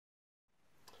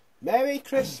Merry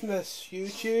Christmas,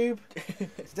 YouTube.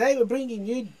 Today we're bringing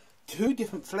you 2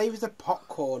 different flavours of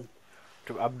popcorn.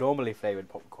 Abnormally flavoured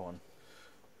popcorn.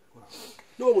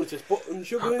 Normally it's just butter and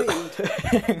sugar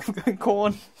and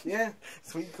corn. yeah,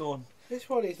 Sweet corn. this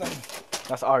one is like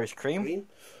That's Irish cream. green.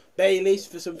 Baileys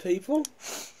for some people.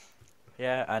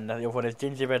 Yeah, and the other one is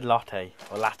gingerbread latte.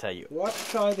 Or latte. We'll have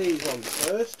to try these ones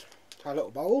first. Try a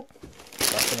little bowl.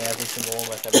 That's in every single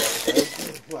almost every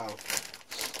episode. Well,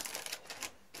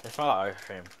 They smell like Irish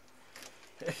cream.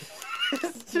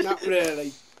 not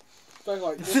really. Smells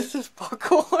like This is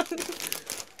popcorn.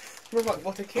 smells like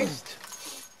butter kissed.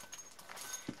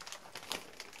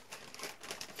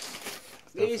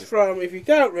 These from, if you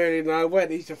don't really know where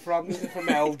these are from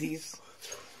Aldi's.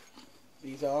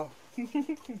 These are.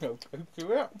 No, don't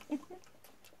do it.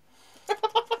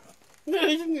 No,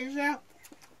 isn't it out?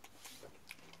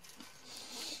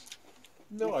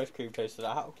 No ice cream tastes of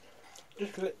that.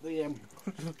 Just lick the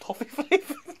Toffee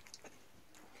flavour.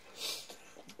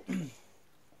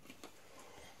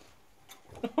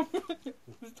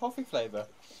 It's toffee flavour.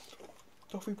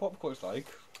 Toffee popcorn's like.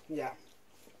 yeah.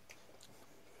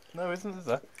 No, isn't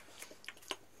there?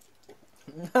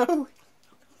 No.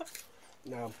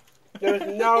 No.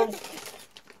 There's no.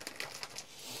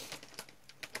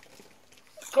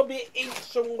 Could be an ink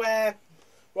somewhere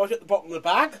right at the bottom of the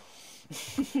bag.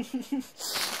 This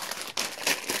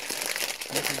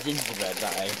is gingerbread,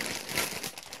 that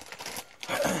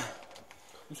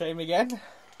Same again.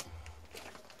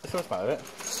 Let's not smell it.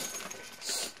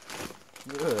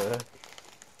 Ugh.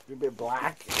 You're a bit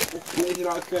black. Maybe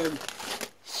like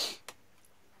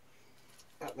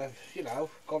that they've, you know,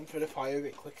 gone through the fire a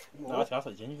bit quick. No, it smells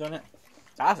like ginger, doesn't it?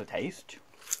 That has a taste.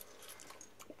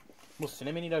 Well,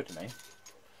 cinnamony though to me.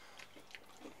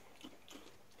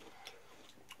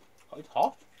 Oh, it's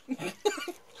hot.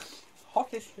 Hot,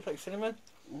 it's just like cinnamon.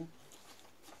 Mm.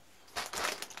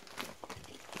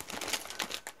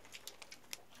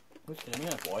 What's cinnamon?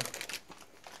 That's why.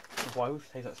 That's why it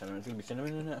would taste like cinnamon. It's going to be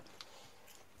cinnamon in it.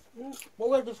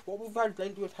 What we've had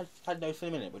lately had no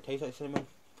cinnamon in it, would taste like cinnamon.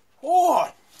 Oh!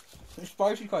 It's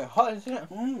spicy, quite hot, isn't it?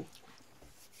 Mm.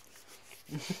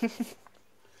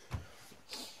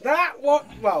 That one,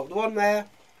 well, the one there.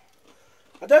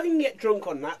 I don't think you can get drunk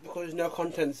on that because there's no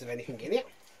contents of anything in it.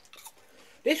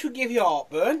 This would give you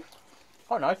heartburn.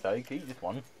 Oh, nice though. You can eat this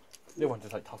one. The other one's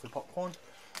just like toffee popcorn.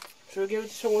 Should we give it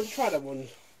to someone to try that one?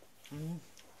 Mm.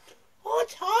 Oh,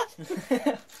 it's hot!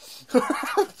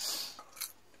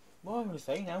 What am I going to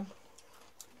say now?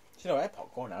 You know, I had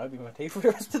popcorn now. It'll be my tea for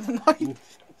the rest of the night.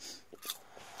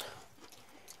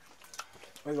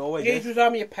 Like always. These was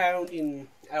only £1 in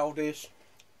Aldi's.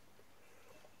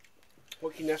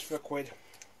 What can you ask for £1?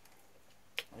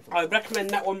 I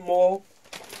recommend that one more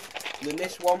than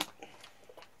this one.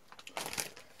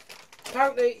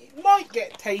 Apparently, it might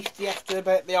get tasty after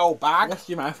about the old bag. Rest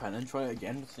your mouth and then try it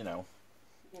again, just, you know.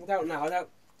 I don't know.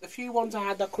 The few ones I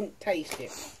had, I couldn't taste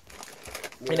it.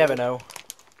 You never know.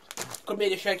 Could be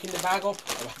just shaking the bag up.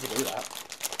 I'll have to do that.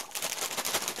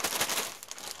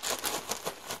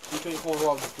 Until it falls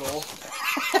on the floor.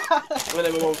 And then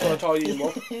everyone's going to tidy them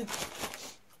up.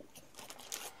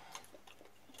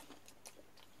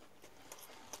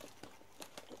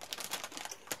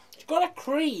 It's got a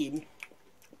cream.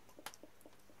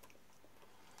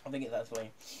 I think it's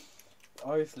actually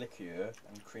Irish liqueur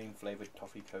and cream flavoured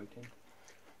toffee coating.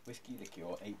 Whiskey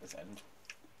liqueur, 8%.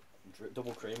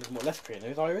 Double cream is more less cream.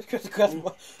 It's Irish because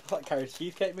like carrot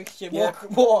cheesecake mixture. Yeah.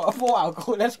 More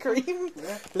alcohol, less cream,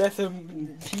 Yeah. less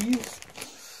cheese.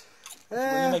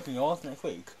 When you making yours next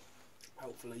week?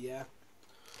 Hopefully, yeah.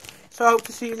 So I hope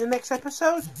to see you in the next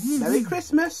episode. Merry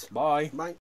Christmas. Bye. Bye.